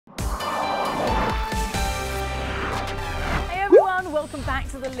back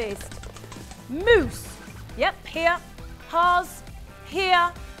to the list. Moose. Yep, here. Haas.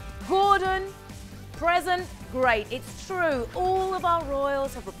 Here. Gordon. Present. Great. It's true. All of our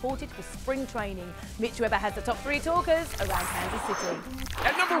Royals have reported for spring training. Mitch Weber has the top 3 talkers around Kansas City.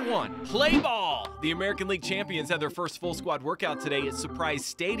 At number 1, play ball. The American League champions had their first full squad workout today at Surprise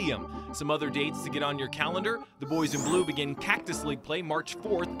Stadium. Some other dates to get on your calendar. The boys in blue begin Cactus League play March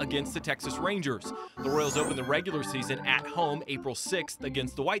 4th against the Texas Rangers. The Royals open the regular season at home April 6th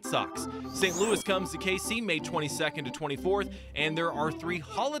against the White Sox. St. Louis comes to KC May 22nd to 24th, and there are 3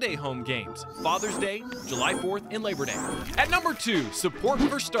 holiday home games: Father's Day, July 4th, and Labor Day. At number 2, support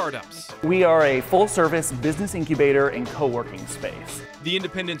for startups. We are a full-service business incubator and co-working space. The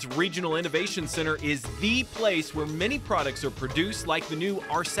Independence Regional Ennovation Center is the place where many products are produced, like the new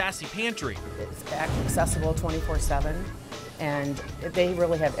Our Sassy Pantry. It's accessible 24/7, and they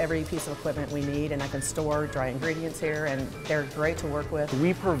really have every piece of equipment we need, and I can store dry ingredients here, and they're great to work with.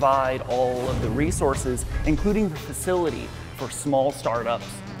 We provide all of the resources, including the facility for small startups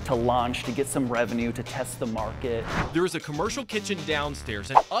to launch, to get some revenue, to test the market. There is a commercial kitchen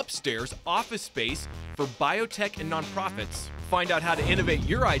downstairs and upstairs office space for biotech and nonprofits. Find out how to innovate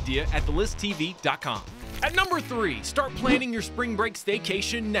your idea at thelisttv.com. At number 3, start planning your spring break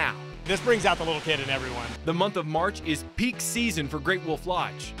staycation now. This brings out the little kid in everyone. The month of March is peak season for Great Wolf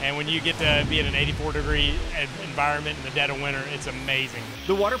Lodge. And when you get to be in an 84-degree environment in the dead of winter, it's amazing.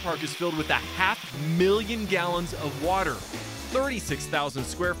 The water park is filled with 500,000 gallons of water, 36,000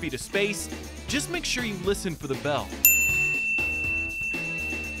 square feet of space. Just make sure you listen for the bell.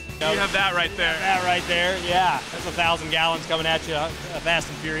 You have that right there. That right there, yeah. That's 1,000 gallons coming at you fast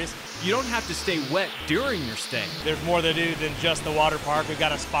and furious. You don't have to stay wet during your stay. There's more to do than just the water park. We've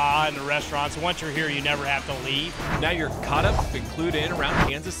got a spa and a restaurant, so once you're here, you never have to leave. Now you're caught up and clued in around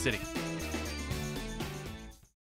Kansas City.